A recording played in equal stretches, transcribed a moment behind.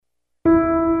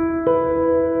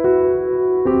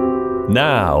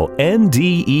Now,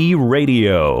 NDE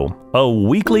Radio, a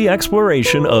weekly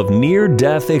exploration of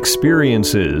near-death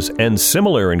experiences and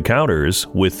similar encounters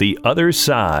with the other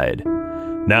side.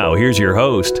 Now, here's your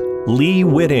host, Lee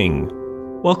Whitting.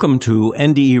 Welcome to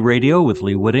NDE Radio with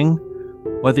Lee Whitting.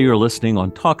 Whether you're listening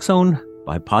on TalkZone,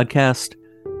 by podcast,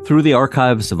 through the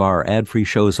archives of our ad-free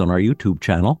shows on our YouTube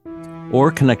channel,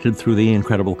 or connected through the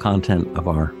incredible content of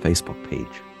our Facebook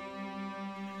page.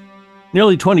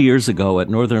 Nearly 20 years ago at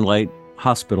Northern Light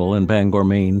Hospital in Bangor,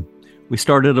 Maine, we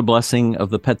started a blessing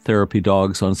of the pet therapy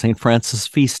dogs on St. Francis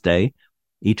Feast Day,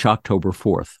 each October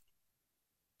 4th.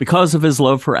 Because of his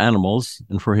love for animals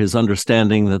and for his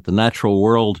understanding that the natural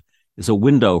world is a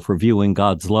window for viewing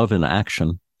God's love in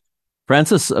action,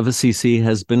 Francis of Assisi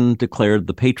has been declared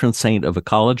the patron saint of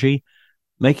ecology,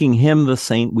 making him the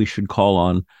saint we should call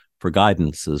on for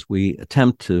guidance as we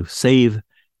attempt to save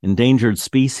endangered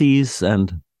species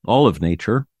and all of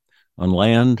nature, on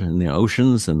land, in the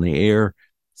oceans, and the air,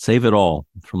 save it all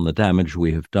from the damage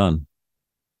we have done.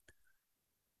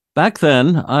 Back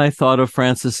then, I thought of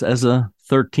Francis as a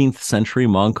 13th century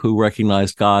monk who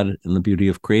recognized God in the beauty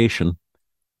of creation.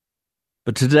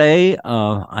 But today,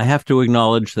 I have to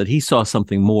acknowledge that he saw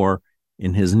something more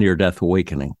in his near-death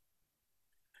awakening.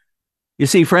 You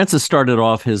see, Francis started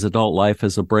off his adult life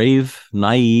as a brave,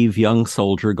 naive young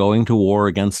soldier going to war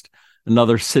against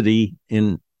another city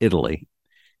in Italy.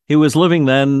 He was living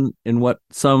then in what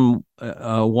some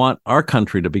want our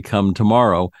country to become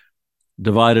tomorrow,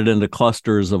 divided into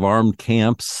clusters of armed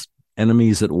camps,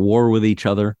 enemies at war with each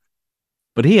other.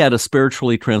 But he had a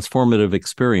spiritually transformative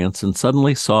experience and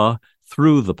suddenly saw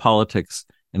through the politics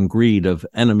and greed of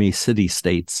enemy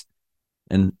city-states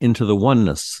and into the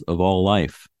oneness of all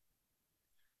life.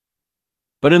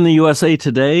 But in the USA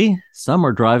today, some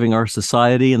are driving our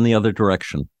society in the other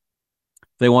direction.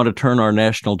 They want to turn our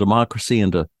national democracy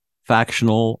into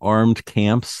factional, armed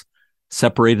camps,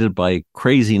 separated by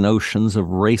crazy notions of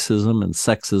racism and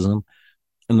sexism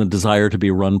and the desire to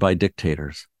be run by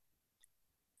dictators.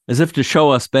 As if to show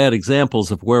us bad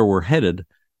examples of where we're headed,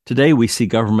 today we see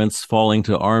governments falling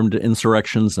to armed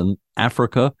insurrections in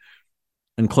Africa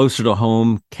and closer to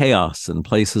home, chaos in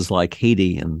places like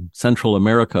Haiti and Central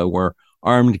America where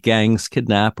armed gangs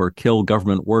kidnap or kill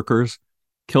government workers,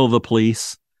 kill the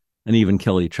police, and even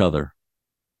kill each other.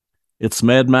 It's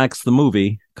Mad Max the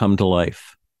movie come to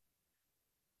life.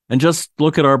 And just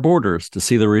look at our borders to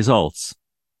see the results.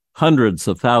 Hundreds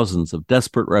of thousands of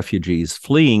desperate refugees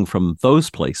fleeing from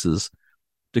those places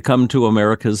to come to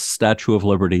America's Statue of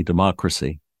Liberty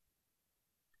democracy.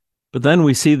 But then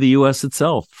we see the U.S.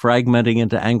 itself fragmenting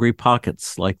into angry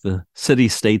pockets like the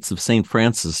city-states of St.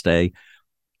 Francis Day,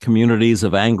 communities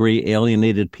of angry,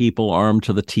 alienated people armed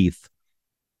to the teeth.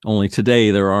 Only today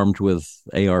they're armed with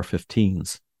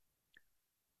AR-15s.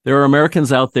 There are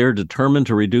Americans out there determined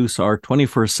to reduce our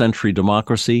 21st century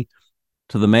democracy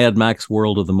to the Mad Max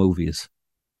world of the movies.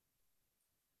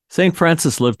 St.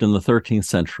 Francis lived in the 13th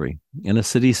century, in a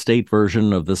city-state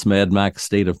version of this Mad Max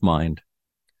state of mind.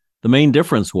 The main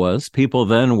difference was people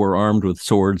then were armed with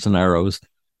swords and arrows,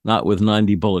 not with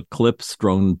 90-bullet clips,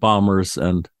 drone bombers,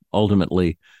 and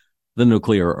ultimately the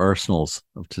nuclear arsenals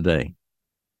of today.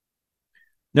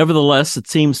 Nevertheless, it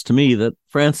seems to me that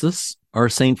Francis, our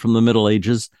saint from the Middle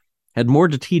Ages, had more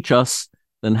to teach us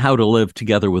than how to live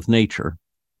together with nature.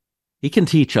 He can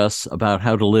teach us about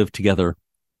how to live together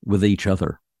with each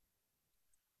other.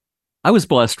 I was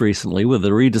blessed recently with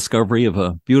the rediscovery of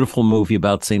a beautiful movie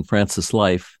about St. Francis'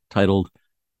 life titled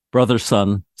Brother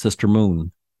Sun, Sister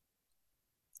Moon.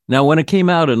 Now, when it came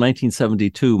out in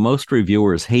 1972, most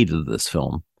reviewers hated this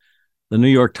film. The New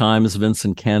York Times'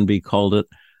 Vincent Canby called it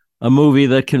a movie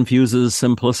that confuses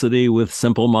simplicity with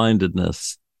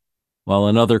simple-mindedness, while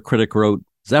another critic wrote,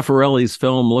 Zeffirelli's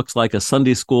film looks like a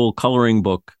Sunday school coloring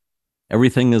book.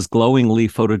 Everything is glowingly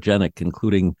photogenic,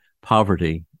 including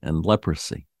poverty and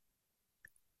leprosy.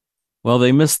 Well,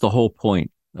 they missed the whole point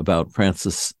about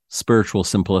Francis' spiritual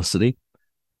simplicity,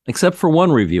 except for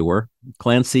one reviewer,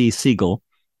 Clancy Siegel,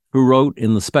 who wrote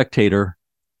in The Spectator,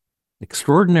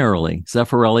 extraordinarily,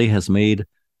 Zeffirelli has made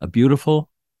a beautiful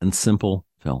and simple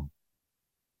film.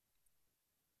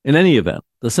 In any event,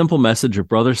 the simple message of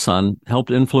Brother Sun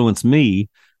helped influence me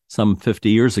some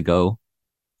 50 years ago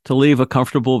to leave a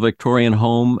comfortable Victorian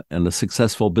home and a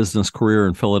successful business career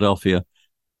in Philadelphia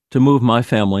to move my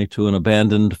family to an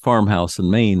abandoned farmhouse in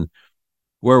Maine,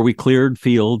 where we cleared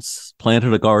fields,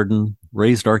 planted a garden,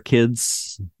 raised our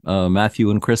kids, Matthew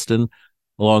and Kristen,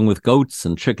 along with goats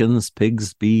and chickens,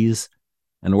 pigs, bees,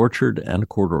 an orchard, and a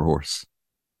quarter horse.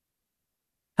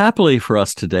 Happily for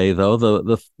us today, though,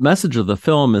 the message of the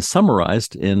film is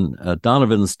summarized in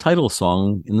Donovan's title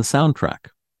song in the soundtrack.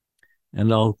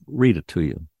 and I'll read it to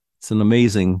you. It's an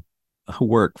amazing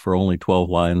work for only 12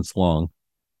 lines long.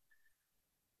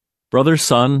 Brother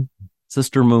sun,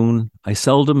 sister moon, I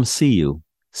seldom see you,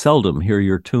 seldom hear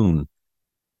your tune,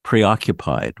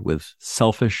 preoccupied with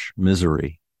selfish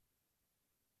misery.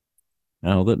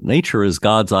 Now, that nature is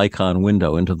God's icon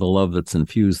window into the love that's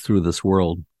infused through this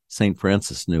world, St.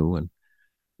 Francis knew,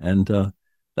 and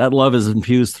that love is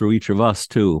infused through each of us,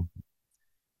 too.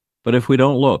 But if we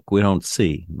don't look, we don't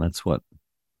see. And that's what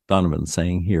Donovan's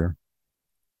saying here.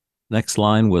 Next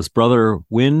line was, Brother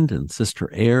wind and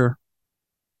sister air,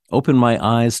 open my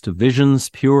eyes to visions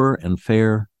pure and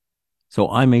fair, so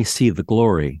I may see the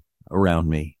glory around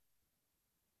me.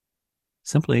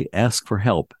 Simply ask for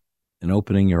help in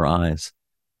opening your eyes,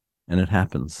 and it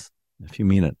happens if you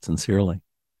mean it sincerely.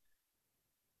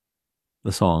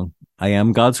 The song, I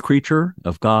am God's creature,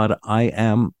 of God I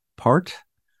am part.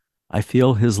 I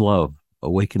feel his love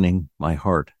awakening my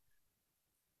heart.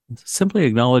 Simply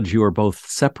acknowledge you are both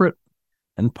separate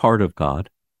and part of God.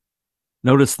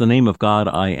 Notice the name of God,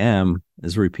 I am,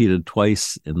 is repeated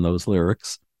twice in those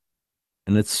lyrics.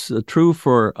 And it's true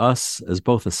for us as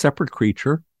both a separate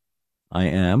creature, I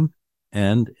am,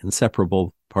 and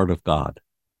inseparable part of God,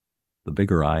 the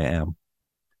bigger I am.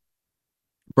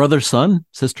 Brother sun,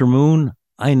 sister moon,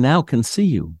 I now can see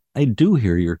you. I do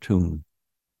hear your tune.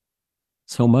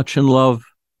 So much in love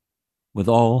with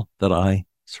all that I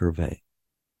survey.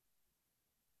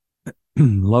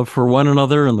 Love for one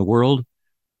another and the world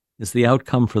is the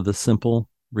outcome for the simple,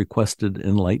 requested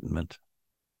enlightenment.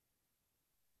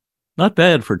 Not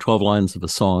bad for 12 lines of a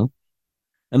song,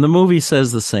 and the movie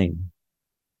says the same.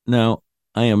 Now,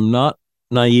 I am not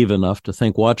naive enough to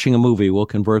think watching a movie will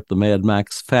convert the Mad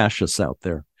Max fascists out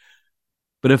there.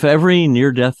 But if every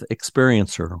near-death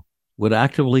experiencer would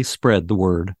actively spread the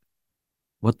word,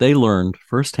 what they learned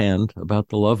firsthand about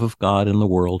the love of God in the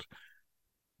world,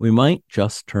 we might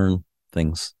just turn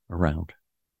things around.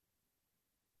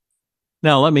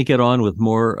 Now, let me get on with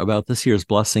more about this year's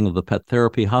blessing of the pet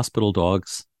therapy hospital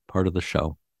dogs, part of the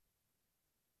show.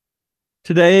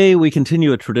 Today, we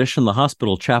continue a tradition the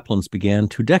hospital chaplains began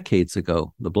 2 decades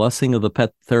ago, the blessing of the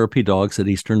pet therapy dogs at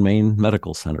Eastern Maine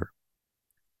Medical Center.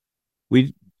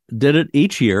 We did it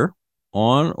each year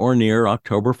on or near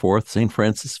October 4th, St.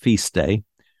 Francis Feast Day,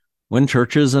 when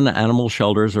churches and animal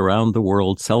shelters around the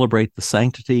world celebrate the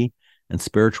sanctity and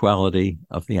spirituality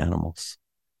of the animals.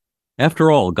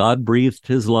 After all, God breathed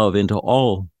his love into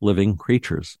all living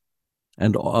creatures.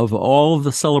 And of all of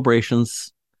the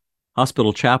celebrations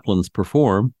hospital chaplains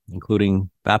perform, including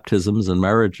baptisms and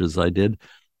marriages I did,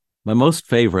 my most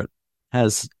favorite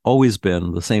has always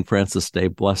been the St. Francis Day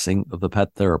blessing of the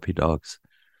pet therapy dogs.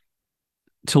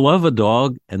 To love a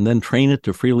dog and then train it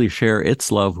to freely share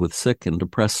its love with sick and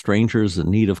depressed strangers in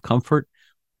need of comfort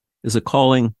is a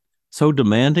calling so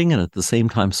demanding and at the same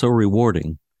time so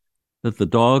rewarding that the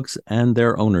dogs and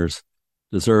their owners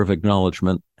deserve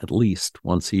acknowledgement at least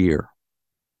once a year.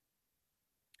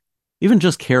 Even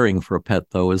just caring for a pet,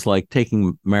 though, is like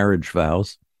taking marriage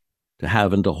vows, to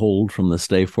have and to hold from this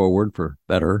day forward, for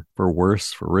better, for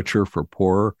worse, for richer, for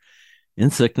poorer, in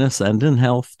sickness and in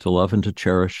health, to love and to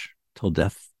cherish till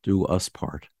death do us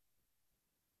part.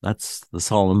 That's the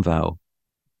solemn vow.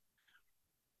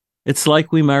 It's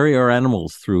like we marry our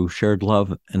animals through shared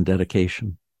love and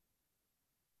dedication.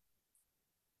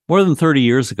 More than 30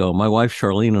 years ago, my wife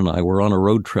Charlene and I were on a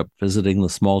road trip visiting the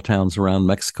small towns around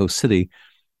Mexico City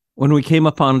when we came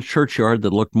upon a churchyard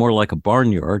that looked more like a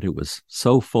barnyard. It was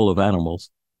so full of animals.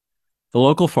 The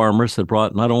local farmers had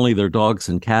brought not only their dogs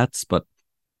and cats, but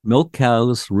milk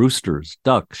cows, roosters,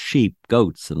 ducks, sheep,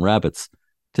 goats, and rabbits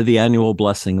to the annual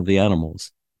blessing of the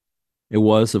animals. It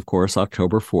was, of course,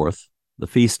 October 4th, the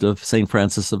feast of St.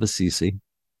 Francis of Assisi.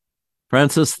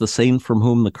 Francis, the saint from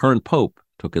whom the current pope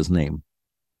took his name.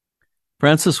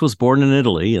 Francis was born in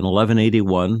Italy in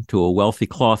 1181 to a wealthy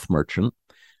cloth merchant,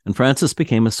 and Francis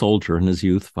became a soldier in his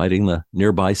youth fighting the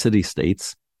nearby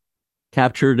city-states.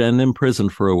 Captured and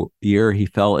imprisoned for a year, he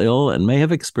fell ill and may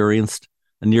have experienced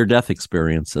a near-death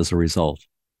experience as a result.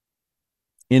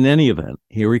 In any event,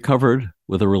 he recovered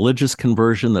with a religious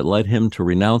conversion that led him to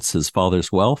renounce his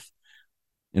father's wealth.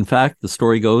 In fact, the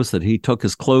story goes that he took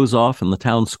his clothes off in the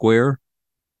town square,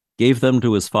 gave them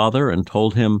to his father, and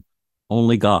told him,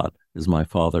 "Only God is my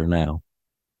father now."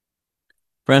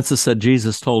 Francis said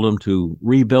Jesus told him to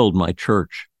rebuild my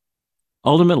church.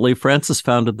 Ultimately, Francis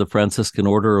founded the Franciscan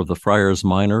Order of the Friars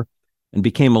Minor and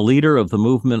became a leader of the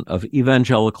movement of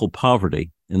evangelical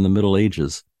poverty in the Middle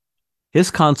Ages. His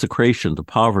consecration to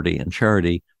poverty and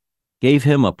charity gave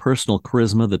him a personal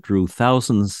charisma that drew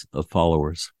thousands of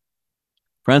followers.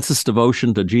 Francis'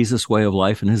 devotion to Jesus' way of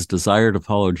life and his desire to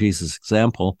follow Jesus'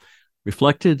 example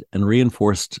reflected and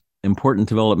reinforced important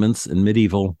developments in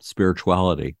medieval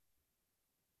spirituality.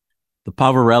 The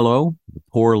Poverello, the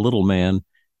poor little man,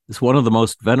 is one of the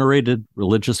most venerated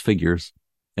religious figures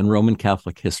in Roman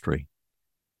Catholic history.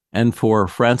 And for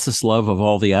Francis' love of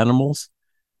all the animals,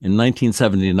 in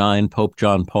 1979, Pope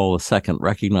John Paul II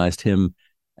recognized him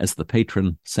as the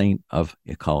patron saint of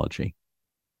ecology.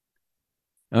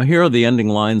 Now, here are the ending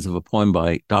lines of a poem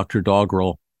by Dr.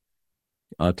 Doggerel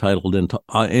titled In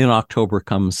October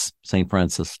Comes St.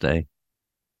 Francis Day.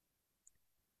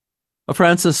 Of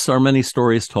Francis are many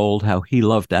stories told, how he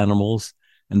loved animals,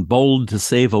 and bold to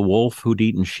save a wolf who'd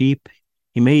eaten sheep,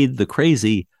 he made the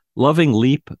crazy, loving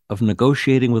leap of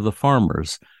negotiating with the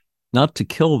farmers, not to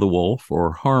kill the wolf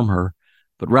or harm her,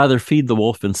 but rather feed the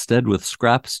wolf instead with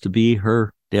scraps to be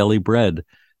her daily bread,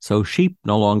 so sheep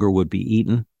no longer would be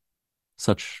eaten.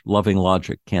 Such loving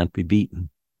logic can't be beaten.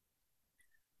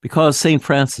 Because St.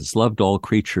 Francis loved all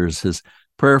creatures, his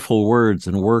prayerful words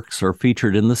and works are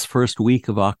featured in this first week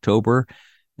of October,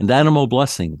 and animal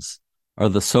blessings are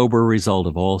the sober result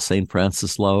of all St.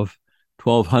 Francis' love.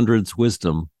 1200's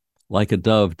wisdom, like a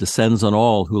dove, descends on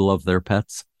all who love their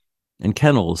pets, and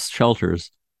kennels,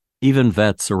 shelters, even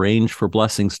vets arrange for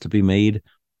blessings to be made.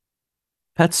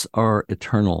 Pets are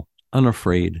eternal,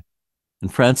 unafraid. In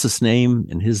Francis' name,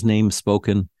 in his name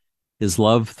spoken, his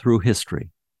love through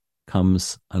history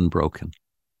comes unbroken.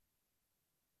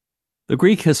 The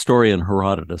Greek historian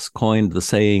Herodotus coined the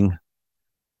saying,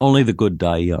 "Only the good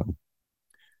die young."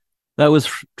 That was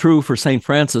true for St.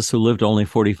 Francis, who lived only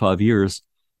 45 years,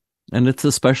 and it's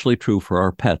especially true for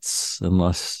our pets,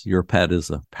 unless your pet is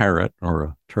a parrot or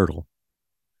a turtle.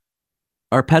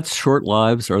 Our pets' short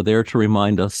lives are there to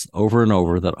remind us over and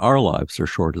over that our lives are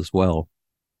short as well.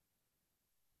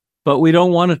 But we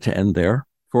don't want it to end there,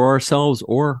 for ourselves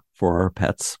or for our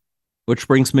pets, which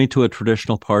brings me to a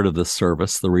traditional part of this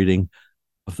service, the reading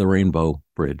of the Rainbow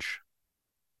Bridge.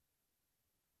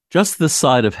 Just this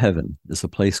side of heaven is a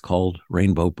place called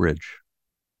Rainbow Bridge.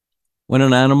 When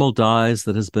an animal dies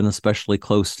that has been especially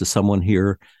close to someone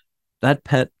here, that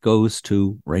pet goes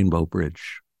to Rainbow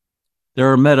Bridge.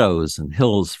 There are meadows and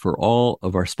hills for all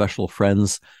of our special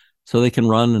friends so they can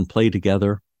run and play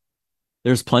together.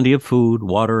 There's plenty of food,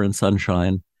 water, and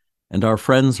sunshine, and our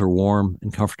friends are warm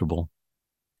and comfortable.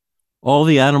 All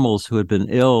the animals who had been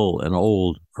ill and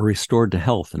old are restored to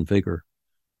health and vigor.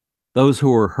 Those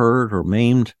who were hurt or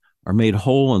maimed are made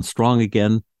whole and strong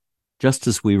again, just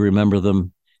as we remember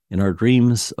them in our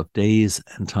dreams of days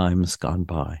and times gone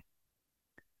by.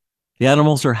 The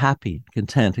animals are happy and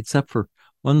content, except for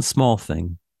one small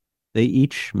thing. They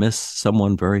each miss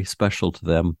someone very special to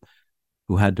them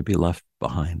who had to be left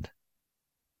behind.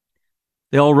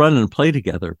 They all run and play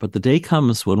together, but the day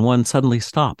comes when one suddenly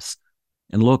stops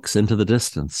and looks into the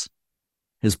distance.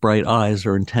 His bright eyes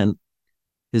are intent.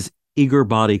 His eager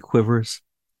body quivers.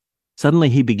 Suddenly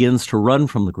he begins to run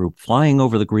from the group, flying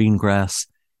over the green grass,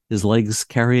 his legs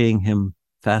carrying him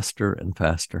faster and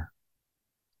faster.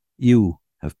 You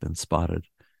have been spotted,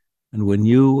 and when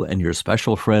you and your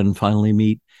special friend finally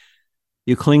meet,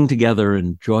 you cling together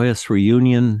in joyous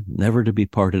reunion, never to be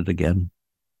parted again.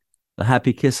 The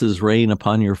happy kisses rain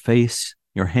upon your face,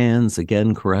 your hands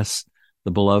again caress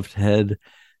the beloved head,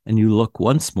 and you look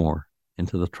once more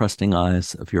into the trusting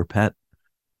eyes of your pet,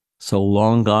 so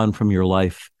long gone from your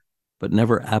life, but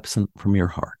never absent from your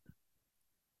heart.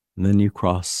 And then you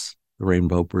cross the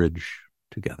Rainbow Bridge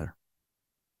together.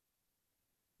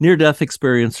 Near-death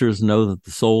experiencers know that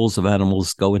the souls of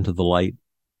animals go into the light.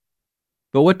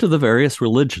 But what do the various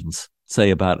religions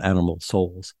say about animal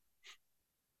souls?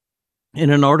 In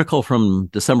an article from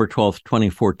December 12,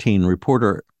 2014,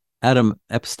 reporter Adam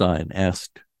Epstein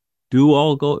asked, "Do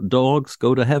all dogs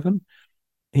go to heaven?"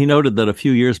 He noted that a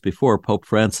few years before, Pope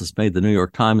Francis made the New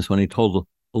York Times when he told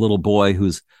a little boy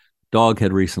whose dog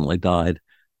had recently died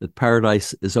that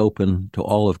paradise is open to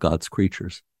all of God's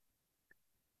creatures.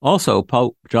 Also,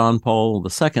 Pope John Paul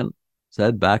II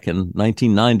said back in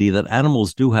 1990 that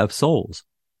animals do have souls.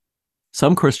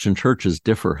 Some Christian churches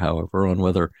differ, however, on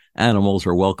whether animals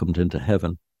are welcomed into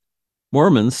heaven.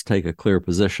 Mormons take a clear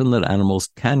position that animals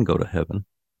can go to heaven.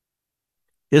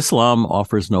 Islam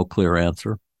offers no clear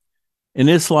answer. In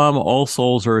Islam, all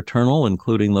souls are eternal,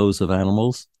 including those of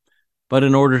animals. But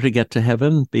in order to get to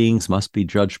heaven, beings must be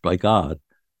judged by God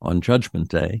on Judgment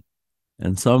Day.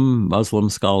 And some Muslim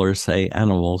scholars say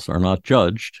animals are not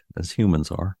judged, as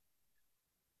humans are.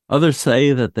 Others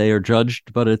say that they are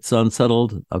judged, but it's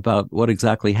unsettled about what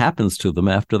exactly happens to them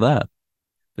after that.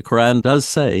 The Quran does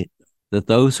say that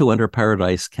those who enter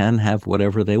paradise can have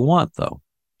whatever they want, though.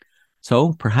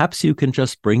 So perhaps you can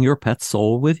just bring your pet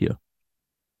soul with you.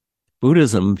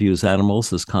 Buddhism views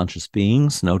animals as conscious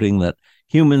beings, noting that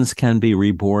humans can be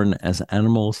reborn as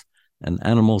animals and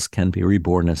animals can be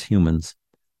reborn as humans.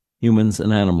 Humans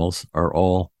and animals are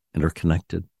all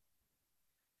interconnected.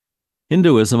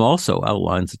 Hinduism also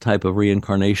outlines a type of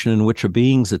reincarnation in which a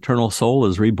being's eternal soul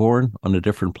is reborn on a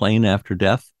different plane after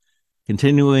death,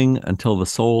 continuing until the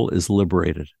soul is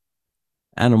liberated.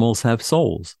 Animals have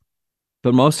souls,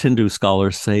 but most Hindu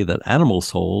scholars say that animal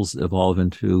souls evolve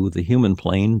into the human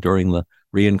plane during the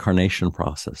reincarnation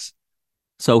process.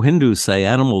 So Hindus say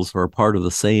animals are a part of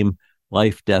the same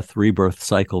life, death, rebirth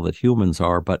cycle that humans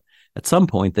are, but at some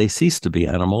point they cease to be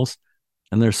animals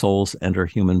and their souls enter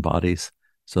human bodies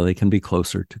so they can be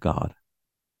closer to God.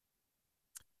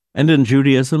 And in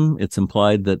Judaism, it's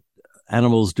implied that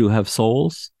animals do have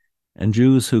souls, and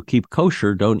Jews who keep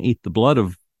kosher don't eat the blood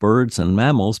of birds and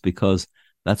mammals because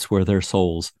that's where their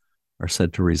souls are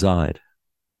said to reside.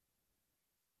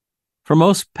 For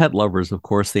most pet lovers, of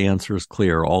course, the answer is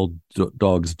clear. All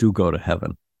dogs do go to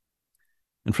heaven.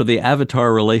 And for the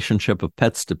avatar relationship of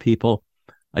pets to people,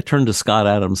 I turn to Scott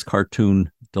Adams'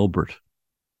 cartoon, Dilbert.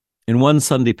 In one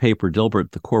Sunday paper,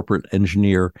 Dilbert, the corporate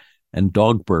engineer, and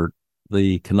Dogbert,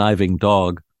 the conniving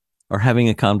dog, are having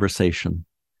a conversation.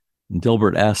 And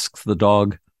Dilbert asks the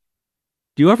dog,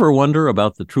 "Do you ever wonder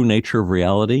about the true nature of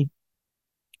reality?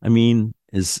 I mean,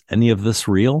 is any of this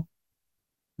real?"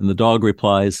 And the dog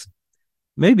replies,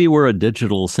 "Maybe we're a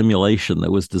digital simulation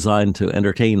that was designed to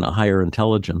entertain a higher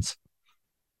intelligence."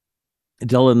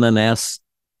 Dylan then asks,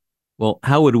 "Well,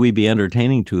 how would we be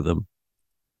entertaining to them?"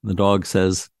 And the dog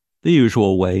says, "The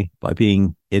usual way, by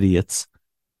being idiots."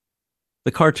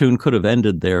 The cartoon could have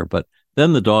ended there, but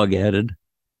then the dog added,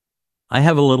 "I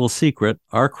have a little secret.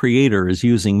 Our creator is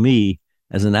using me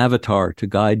as an avatar to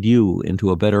guide you into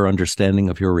a better understanding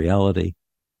of your reality."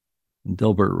 And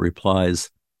Dilbert replies,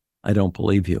 "I don't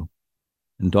believe you."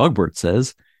 And Dogbert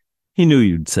says, "He knew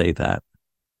you'd say that."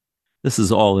 This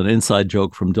is all an inside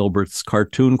joke from Dilbert's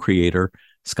cartoon creator,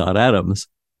 Scott Adams,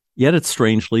 yet it's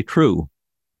strangely true.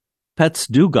 Pets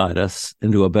do guide us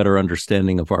into a better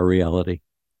understanding of our reality.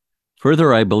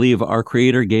 Further, I believe our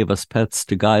Creator gave us pets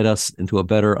to guide us into a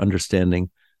better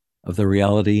understanding of the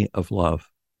reality of love.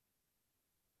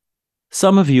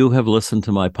 Some of you have listened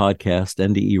to my podcast,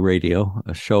 NDE Radio,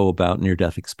 a show about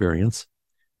near-death experience.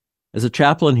 As a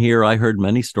chaplain here, I heard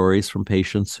many stories from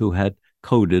patients who had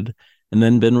coded and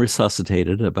then been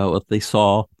resuscitated about what they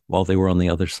saw while they were on the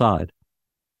other side.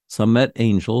 Some met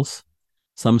angels,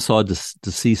 some saw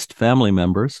deceased family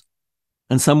members,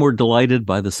 and some were delighted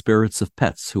by the spirits of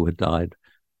pets who had died,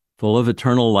 full of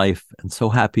eternal life and so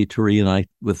happy to reunite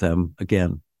with them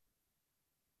again.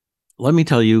 Let me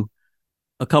tell you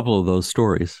a couple of those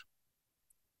stories.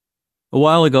 A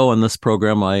while ago on this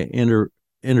program, I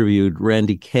interviewed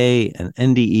Randy Kay, an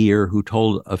NDEer who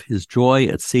told of his joy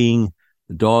at seeing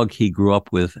the dog he grew up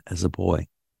with as a boy.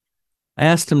 I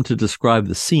asked him to describe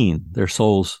the scene their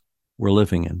souls were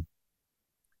living in.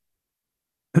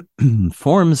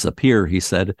 "Forms appear," he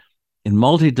said, "in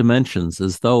multi-dimensions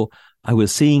as though I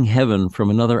was seeing heaven from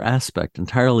another aspect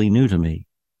entirely new to me.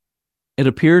 It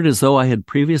appeared as though I had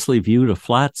previously viewed a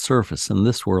flat surface in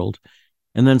this world,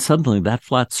 and then suddenly that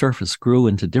flat surface grew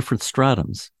into different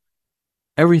stratums.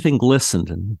 Everything glistened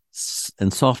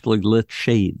in softly lit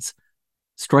shades.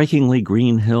 Strikingly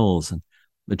green hills and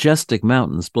majestic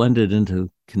mountains blended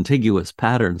into contiguous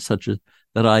patterns such as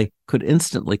that I could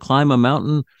instantly climb a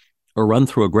mountain or run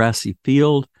through a grassy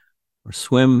field or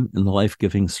swim in the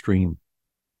life-giving stream.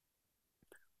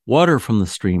 Water from the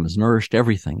streams nourished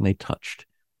everything they touched.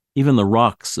 Even the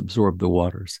rocks absorbed the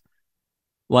waters.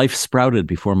 Life sprouted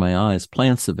before my eyes.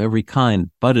 Plants of every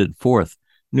kind budded forth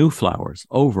new flowers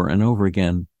over and over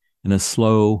again in a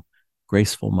slow,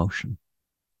 graceful motion.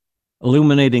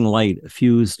 Illuminating light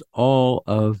effused all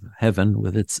of heaven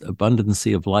with its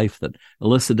abundancy of life that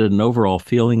elicited an overall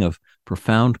feeling of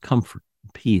profound comfort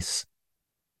and peace.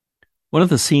 One of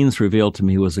the scenes revealed to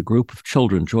me was a group of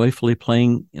children joyfully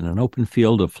playing in an open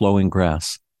field of flowing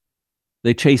grass.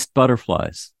 They chased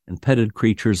butterflies and petted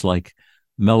creatures like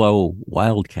mellow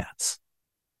wildcats,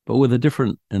 but with a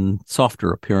different and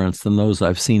softer appearance than those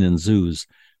I've seen in zoos.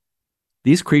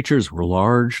 These creatures were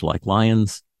large like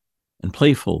lions and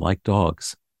playful like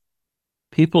dogs.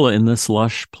 People in this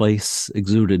lush place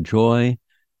exuded joy,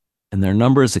 and their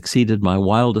numbers exceeded my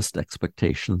wildest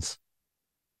expectations.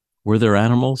 Were there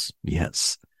animals?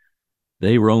 Yes.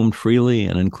 They roamed freely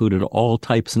and included all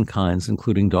types and kinds,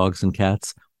 including dogs and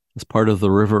cats, as part of the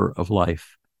river of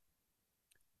life.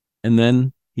 And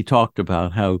then he talked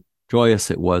about how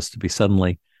joyous it was to be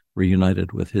suddenly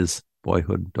reunited with his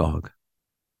boyhood dog.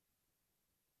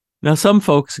 Now, some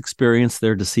folks experience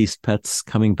their deceased pets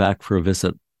coming back for a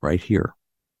visit right here.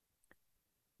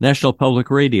 National Public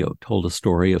Radio told a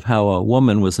story of how a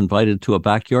woman was invited to a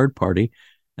backyard party,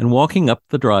 and walking up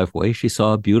the driveway, she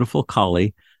saw a beautiful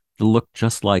collie that looked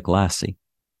just like Lassie.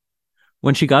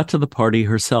 When she got to the party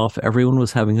herself, everyone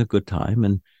was having a good time,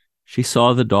 and she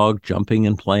saw the dog jumping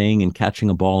and playing and catching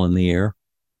a ball in the air.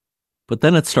 But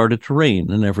then it started to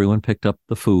rain, and everyone picked up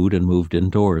the food and moved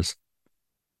indoors.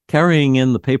 Carrying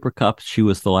in the paper cups, she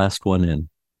was the last one in.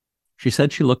 She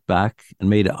said she looked back and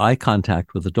made eye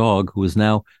contact with the dog, who was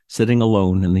now sitting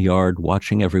alone in the yard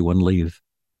watching everyone leave.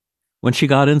 When she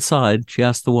got inside, she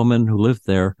asked the woman who lived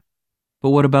there, "But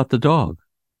what about the dog?"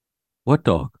 "What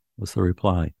dog?" was the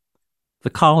reply. "The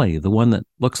collie, the one that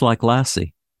looks like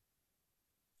Lassie."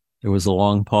 There was a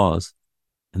long pause,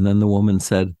 and then the woman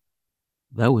said,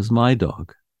 "That was my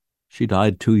dog. She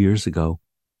died 2 years ago.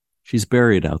 She's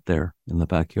buried out there in the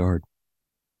backyard."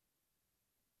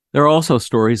 There are also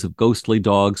stories of ghostly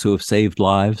dogs who have saved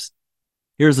lives.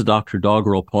 Here's a Dr.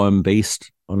 Doggerel poem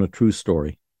based on a true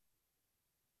story.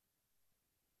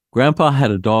 Grandpa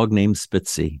had a dog named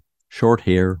Spitzy. Short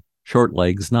hair, short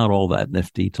legs, not all that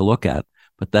nifty to look at,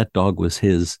 but that dog was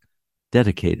his.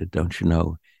 Dedicated, don't you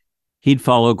know? He'd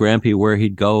follow Grampy where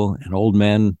he'd go, an old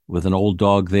man with an old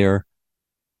dog there.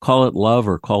 Call it love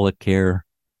or call it care,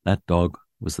 that dog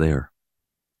was there.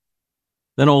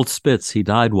 Then old Spitz, he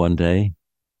died one day,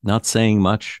 not saying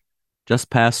much, just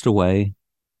passed away.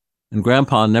 And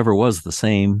Grandpa never was the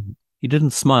same. He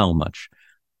didn't smile much.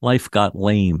 Life got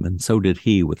lame, and so did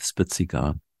he with Spitzy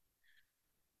gone.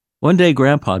 One day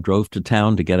Grandpa drove to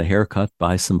town to get a haircut,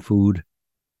 buy some food,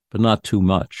 but not too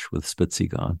much with Spitzy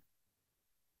gone.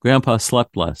 Grandpa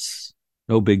slept less,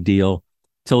 no big deal,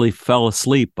 till he fell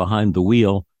asleep behind the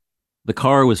wheel. The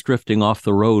car was drifting off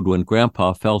the road when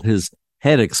Grandpa felt his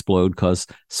head explode, 'cause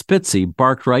Spitzy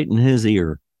barked right in his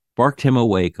ear, barked him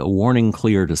awake, a warning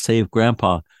clear to save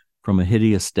Grandpa from a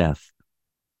hideous death.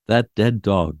 That dead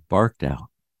dog barked out,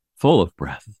 full of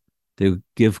breath, to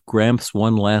give Gramps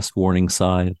one last warning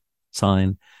sign,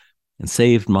 and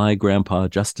saved my Grandpa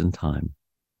just in time.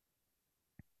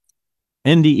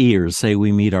 NDEers say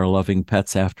we meet our loving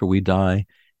pets after we die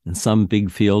in some big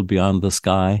field beyond the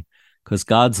sky, 'cause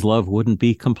God's love wouldn't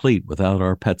be complete without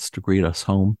our pets to greet us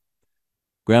home.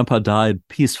 Grandpa died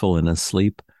peaceful in his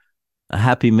sleep, a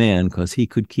happy man 'cause he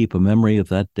could keep a memory of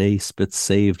that day Spitz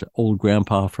saved old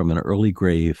Grandpa from an early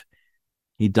grave.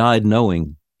 He died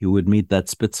knowing he would meet that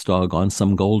Spitz dog on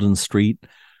some golden street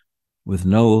with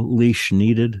no leash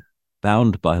needed,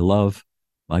 bound by love,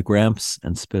 by Gramps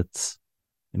and Spitz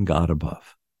and God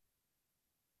above.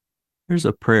 Here's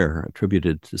a prayer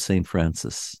attributed to St.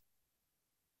 Francis.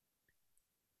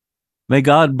 May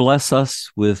God bless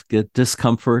us with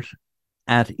discomfort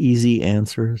at easy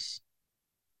answers,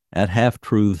 at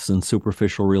half-truths and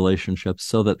superficial relationships,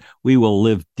 so that we will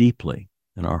live deeply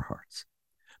in our hearts.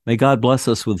 May God bless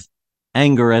us with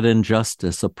anger at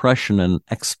injustice, oppression, and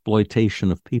exploitation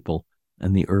of people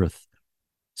and the earth,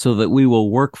 so that we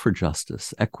will work for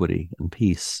justice, equity, and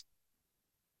peace.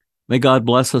 May God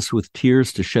bless us with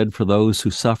tears to shed for those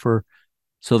who suffer,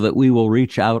 so that we will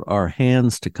reach out our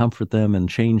hands to comfort them and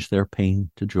change their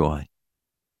pain to joy.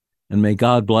 And may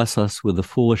God bless us with the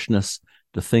foolishness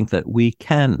to think that we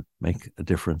can make a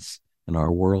difference in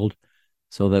our world,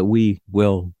 so that we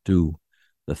will do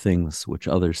the things which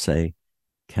others say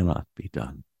cannot be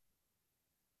done.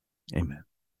 Amen.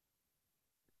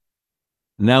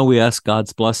 Now we ask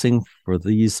God's blessing for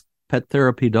these pet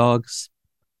therapy dogs.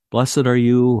 Blessed are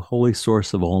you, holy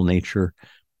source of all nature,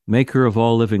 maker of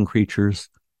all living creatures.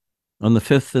 On the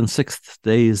 5th and 6th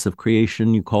days of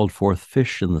creation, you called forth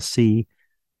fish in the sea,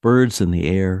 birds in the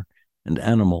air, and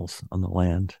animals on the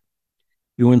land.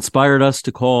 You inspired us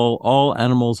to call all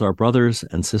animals our brothers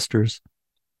and sisters.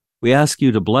 We ask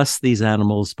you to bless these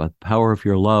animals by the power of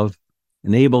your love,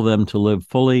 enable them to live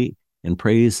fully in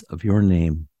praise of your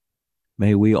name.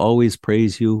 May we always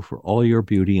praise you for all your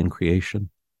beauty in creation.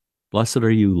 Blessed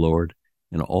are you, Lord,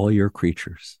 in all your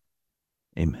creatures.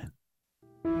 Amen.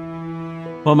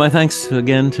 Well, my thanks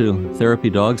again to therapy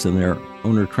dogs and their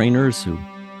owner trainers who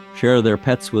share their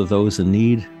pets with those in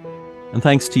need. And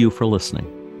thanks to you for listening.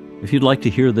 If you'd like to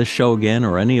hear this show again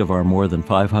or any of our more than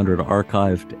 500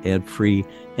 archived ad-free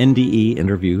NDE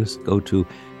interviews, go to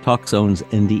TalkZone's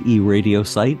NDE radio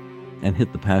site and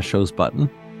hit the Past Shows button,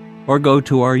 or go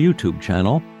to our YouTube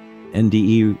channel,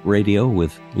 NDE Radio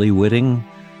with Lee Whitting,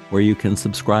 where you can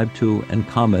subscribe to and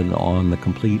comment on the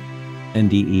complete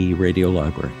NDE radio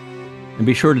library. And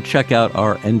be sure to check out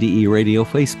our NDE Radio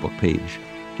Facebook page.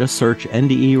 Just search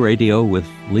NDE Radio with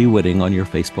Lee Whitting on your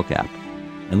Facebook app.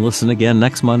 And listen again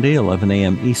next Monday, 11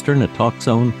 a.m. Eastern at Talk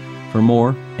Zone for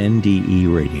more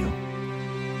NDE Radio.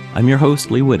 I'm your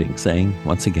host, Lee Whitting, saying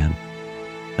once again,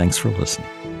 thanks for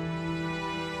listening.